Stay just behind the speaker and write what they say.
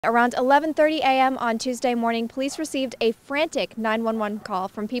Around 11:30 a.m. on Tuesday morning, police received a frantic 911 call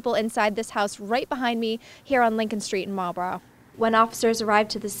from people inside this house right behind me here on Lincoln Street in Marlborough. When officers arrived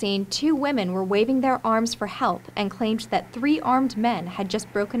to the scene, two women were waving their arms for help and claimed that three armed men had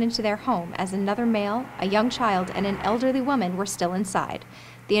just broken into their home as another male, a young child, and an elderly woman were still inside.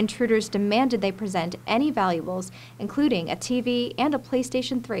 The intruders demanded they present any valuables, including a TV and a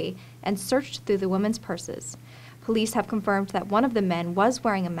PlayStation 3, and searched through the women's purses. Police have confirmed that one of the men was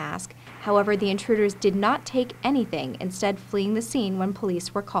wearing a mask. However, the intruders did not take anything, instead fleeing the scene when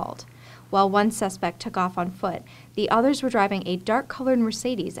police were called. While one suspect took off on foot, the others were driving a dark-colored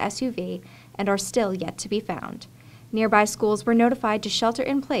Mercedes SUV and are still yet to be found. Nearby schools were notified to shelter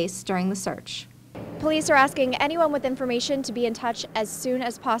in place during the search. Police are asking anyone with information to be in touch as soon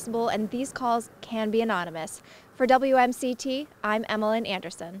as possible, and these calls can be anonymous. For WMCT, I'm Emmalyn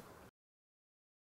Anderson.